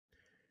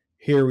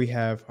Here we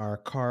have our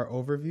car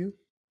overview.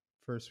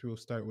 First, we will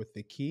start with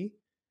the key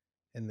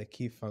and the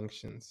key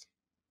functions.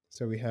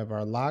 So we have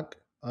our lock,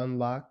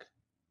 unlock,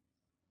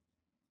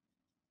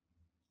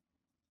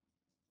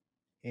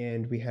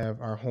 and we have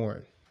our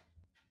horn.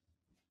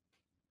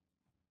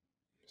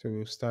 So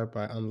we'll start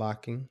by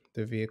unlocking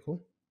the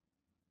vehicle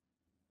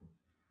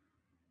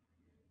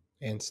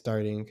and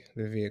starting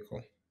the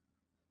vehicle.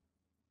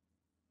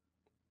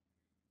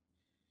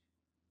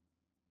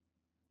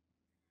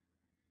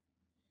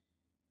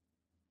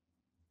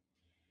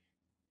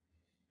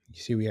 You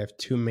see we have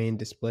two main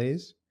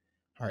displays,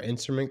 our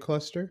instrument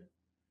cluster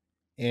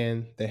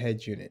and the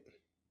head unit.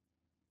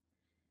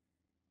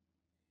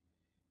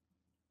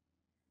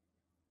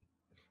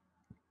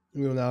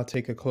 We will now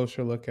take a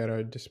closer look at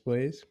our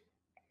displays.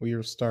 We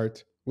will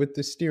start with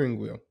the steering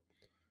wheel.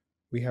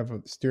 We have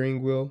a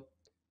steering wheel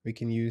we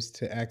can use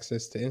to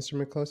access the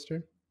instrument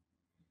cluster.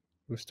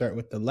 We'll start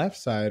with the left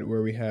side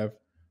where we have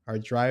our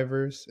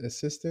driver's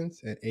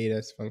assistance and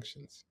ADAS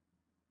functions.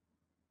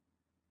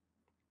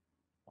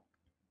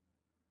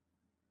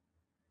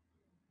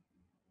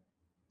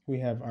 We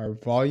have our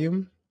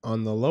volume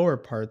on the lower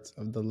parts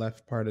of the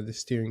left part of the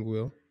steering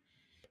wheel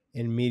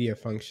and media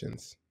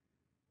functions.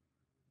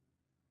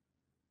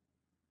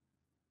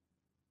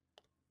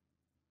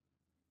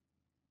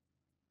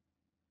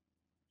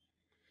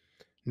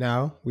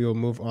 Now we will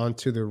move on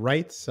to the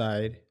right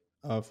side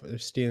of the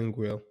steering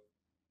wheel.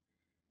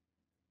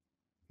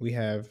 We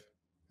have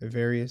the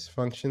various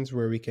functions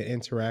where we can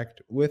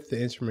interact with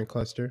the instrument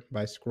cluster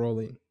by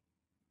scrolling.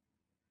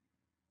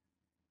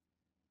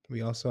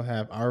 We also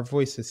have our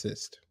voice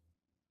assist.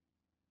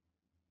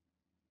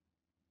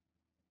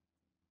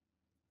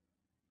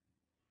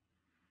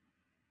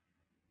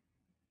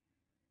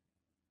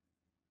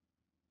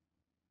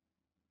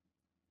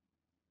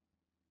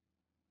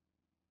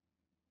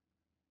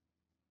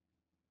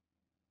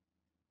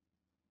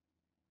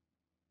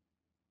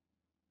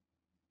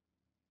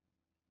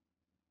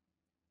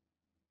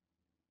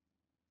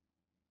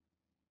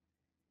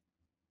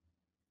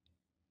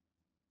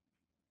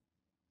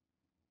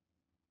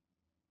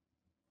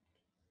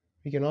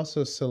 We can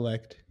also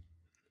select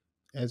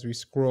as we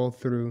scroll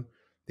through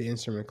the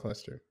instrument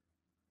cluster.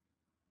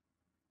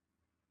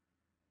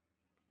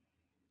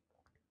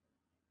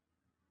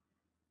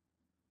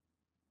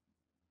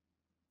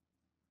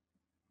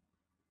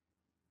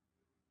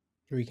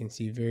 We can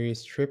see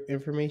various trip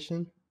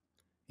information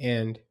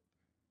and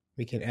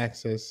we can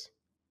access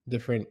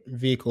different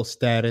vehicle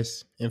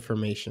status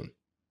information.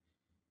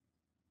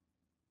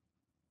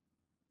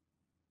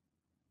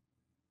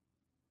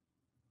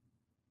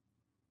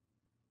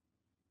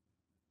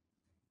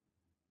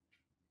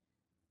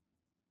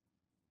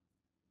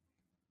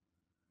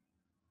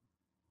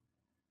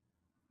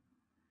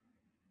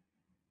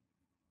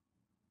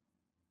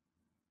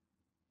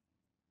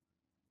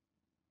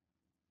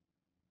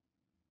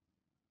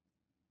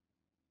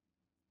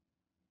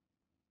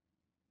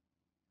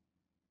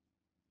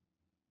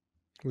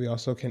 We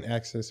also can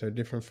access our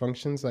different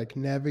functions like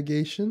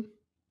navigation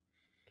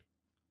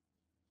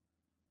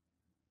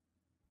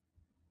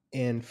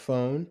and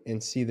phone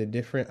and see the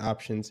different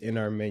options in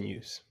our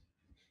menus.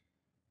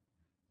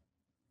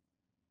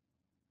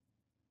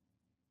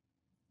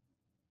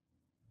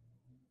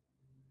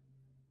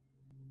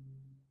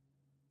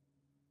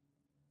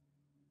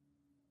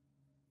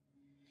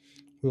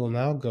 We will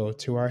now go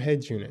to our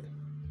head unit.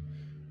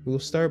 We will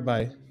start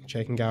by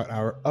checking out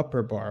our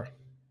upper bar,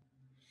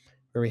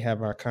 where we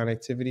have our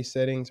connectivity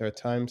settings, our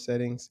time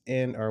settings,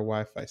 and our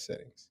Wi-Fi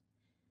settings.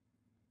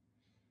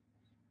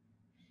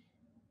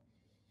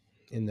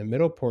 In the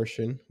middle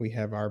portion, we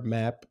have our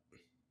map,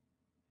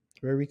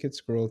 where we could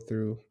scroll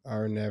through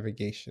our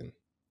navigation.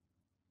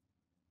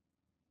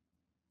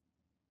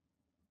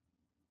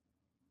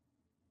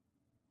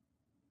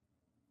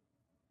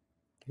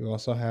 We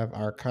also have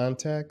our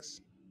contacts,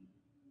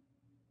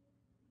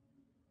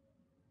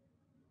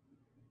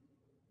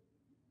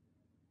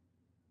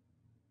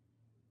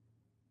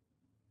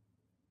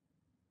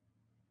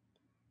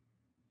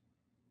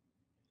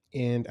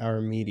 and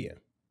our media.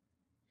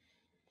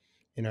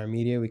 In our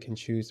media, we can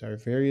choose our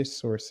various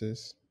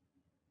sources.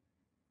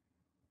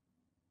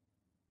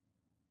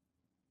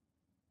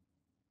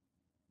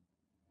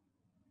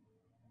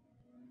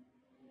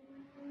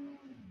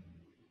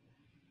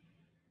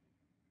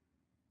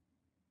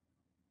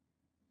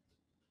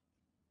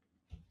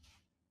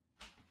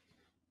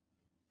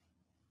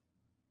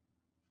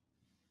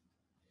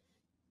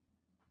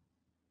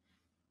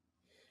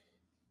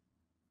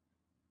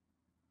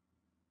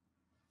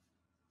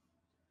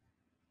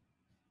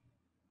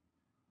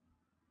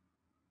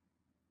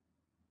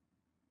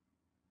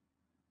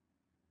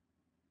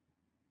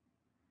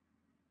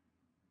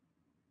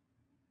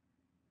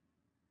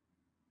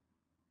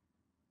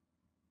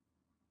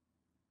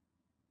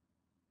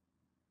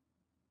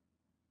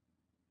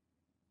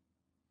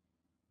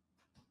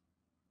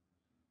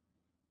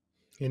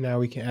 And now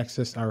we can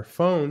access our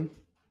phone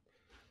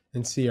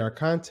and see our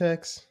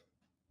contacts,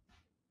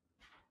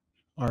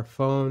 our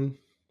phone,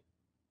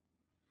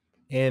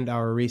 and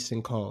our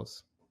recent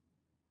calls.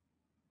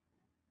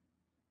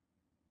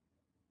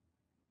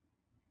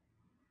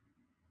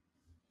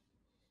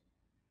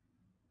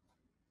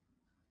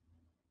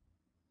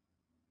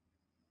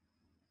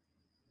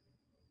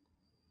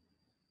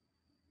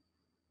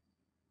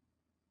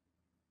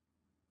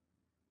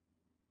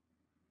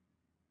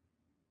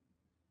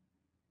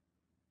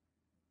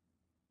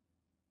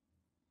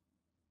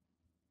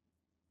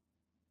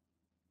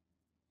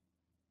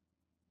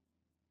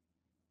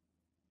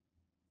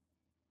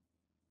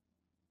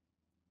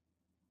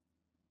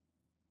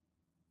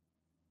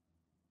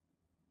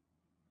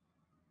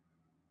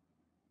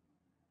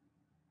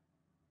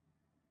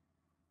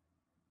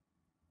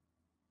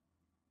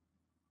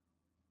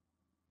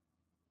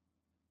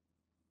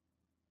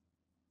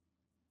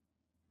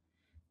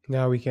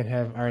 Now we can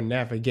have our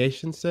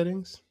navigation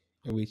settings,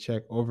 and we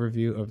check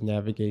overview of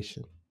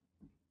navigation.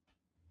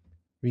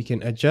 We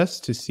can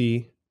adjust to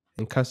see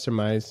and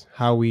customize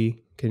how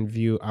we can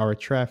view our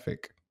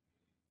traffic.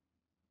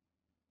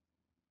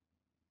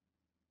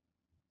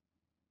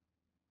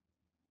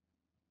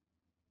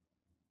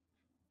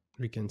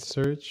 We can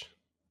search,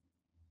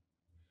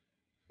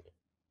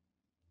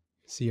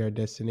 see our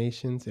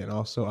destinations, and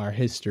also our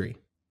history.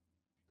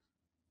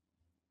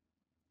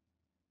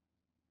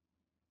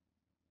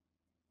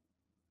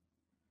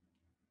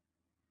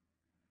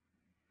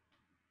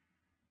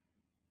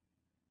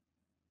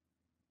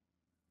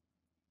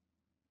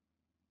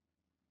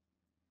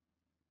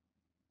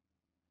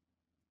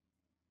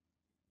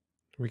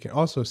 We can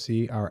also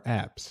see our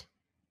apps.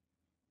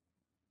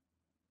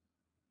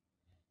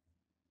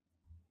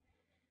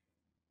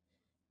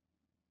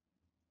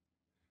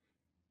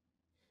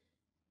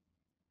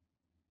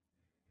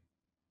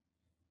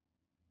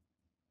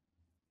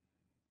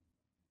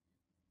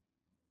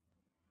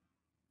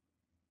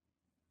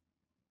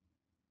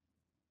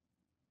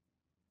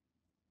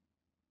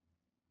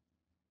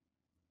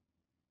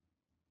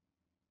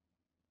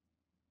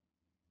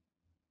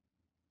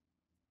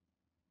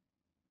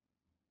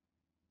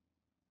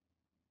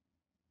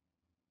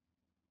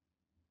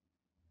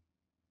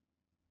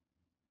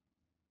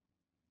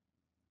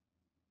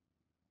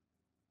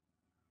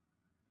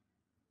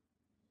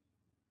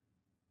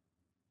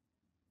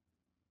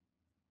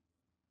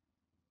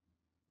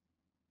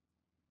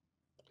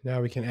 Now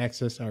we can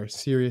access our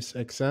Sirius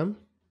XM.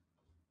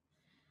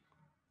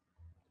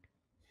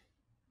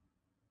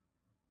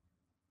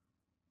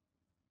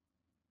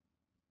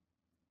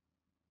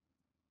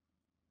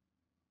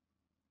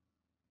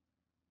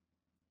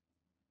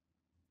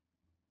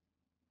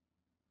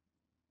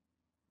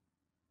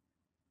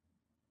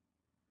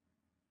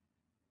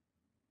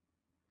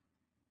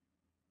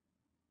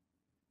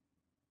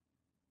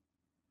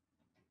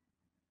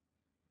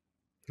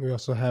 We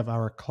also have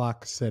our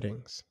clock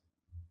settings.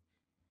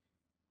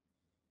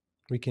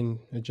 We can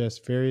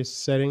adjust various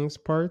settings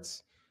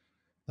parts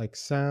like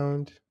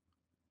sound,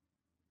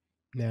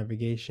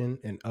 navigation,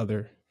 and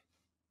other.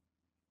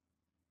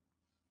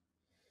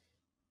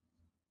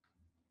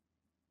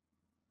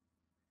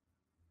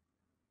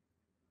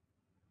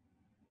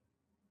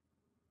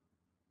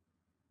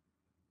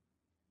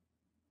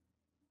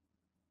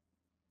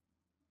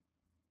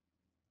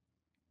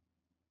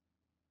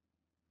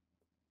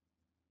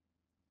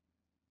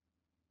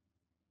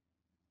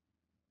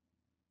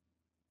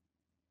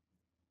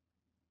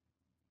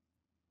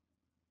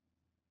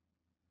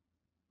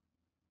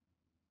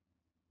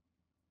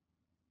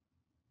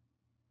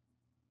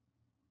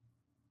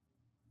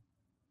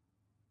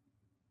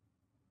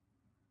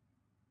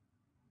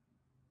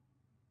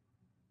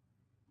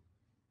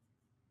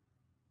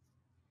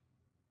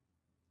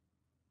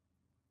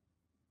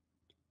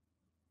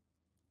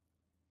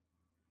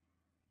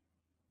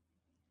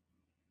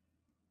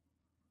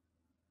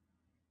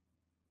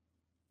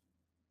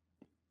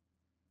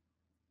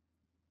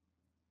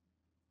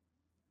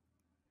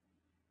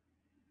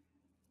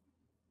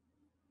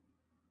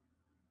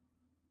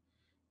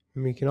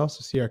 And we can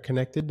also see our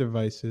connected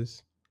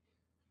devices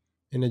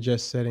and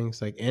adjust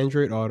settings like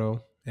Android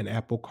Auto and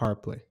Apple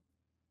CarPlay.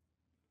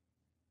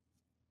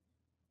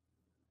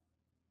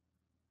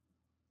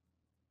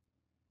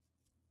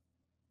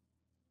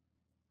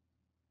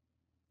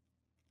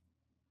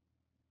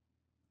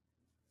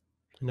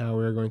 Now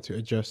we're going to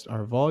adjust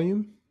our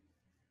volume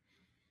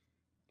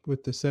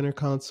with the center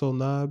console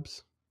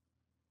knobs.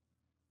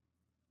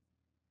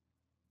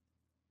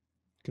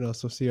 You can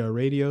also see our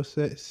radio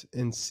sets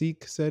and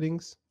seek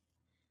settings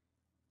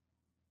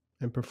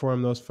and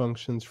perform those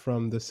functions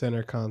from the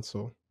center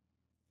console.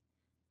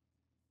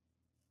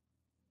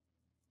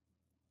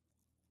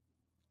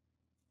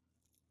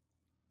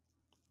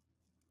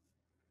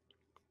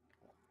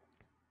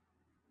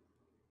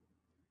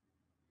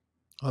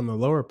 On the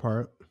lower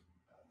part,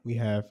 we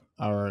have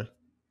our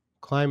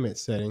climate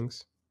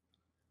settings,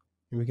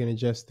 and we can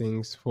adjust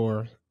things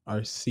for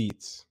our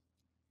seats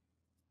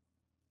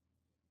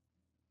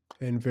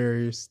and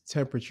various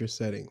temperature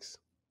settings.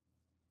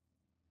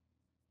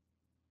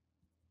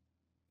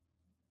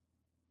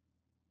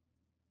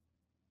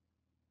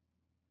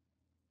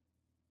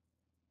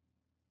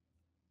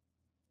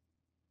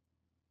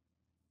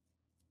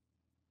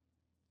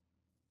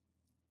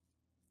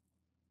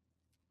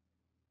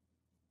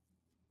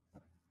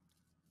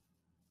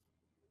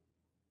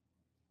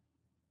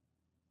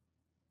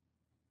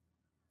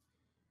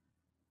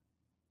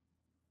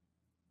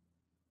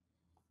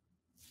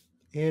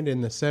 And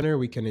in the center,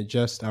 we can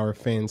adjust our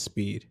fan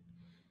speed.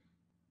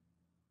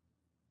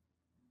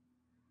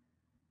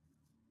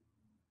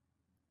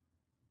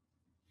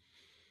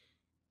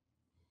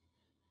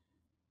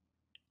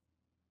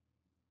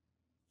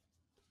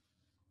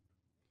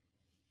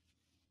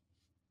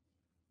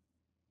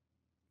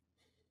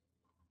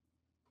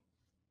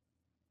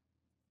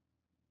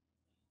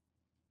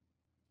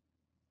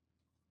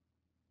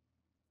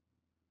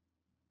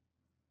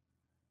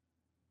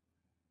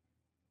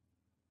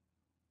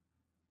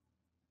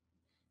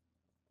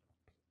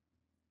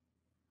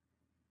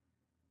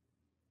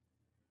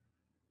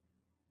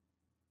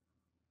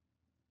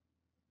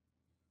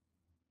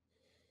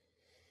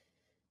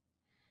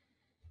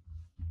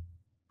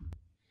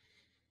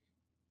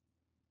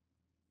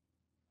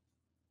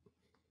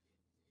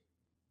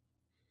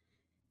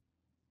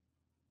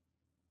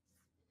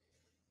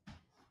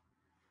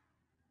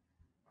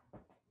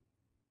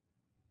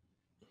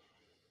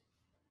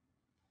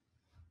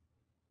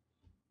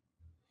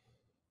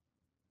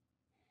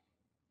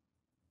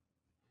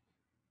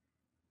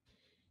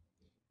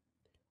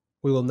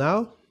 We will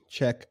now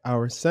check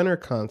our center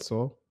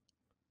console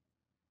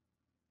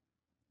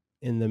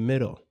in the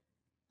middle.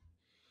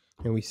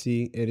 And we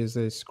see it is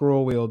a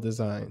scroll wheel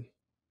design.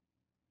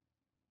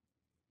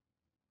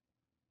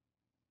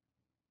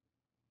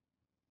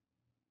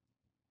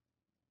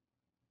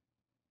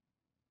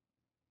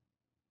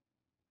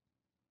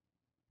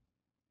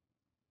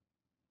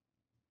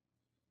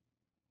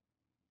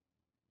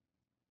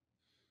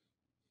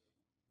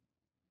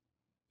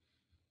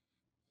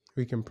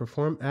 We can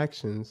perform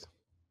actions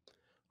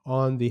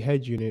on the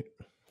head unit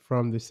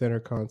from the center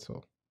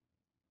console.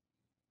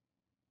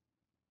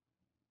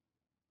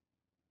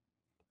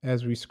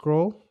 As we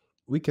scroll,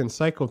 we can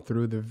cycle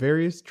through the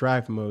various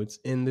drive modes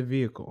in the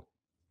vehicle.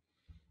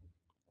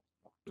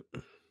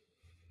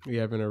 We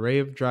have an array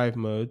of drive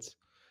modes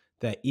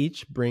that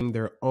each bring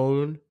their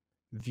own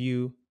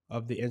view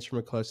of the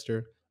instrument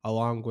cluster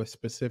along with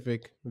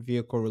specific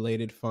vehicle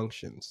related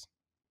functions.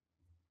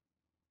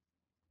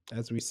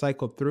 As we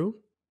cycle through,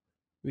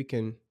 we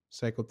can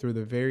cycle through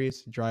the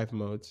various drive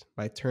modes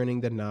by turning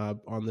the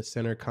knob on the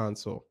center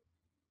console.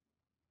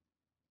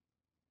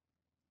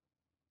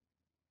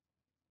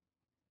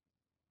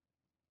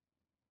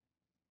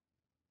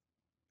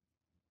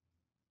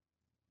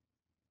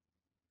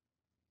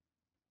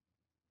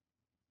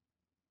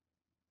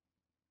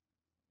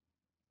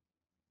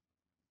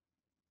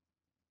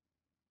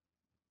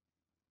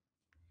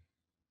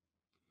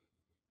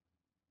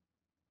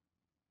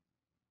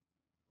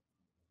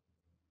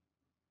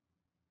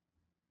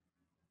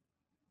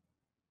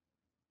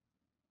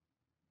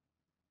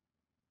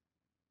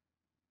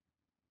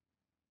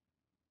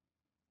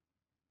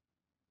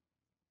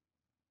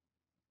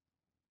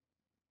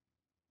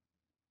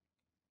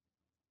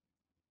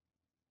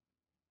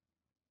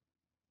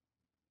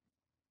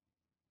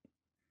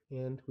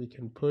 And we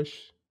can push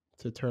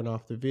to turn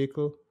off the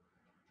vehicle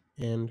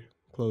and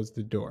close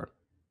the door.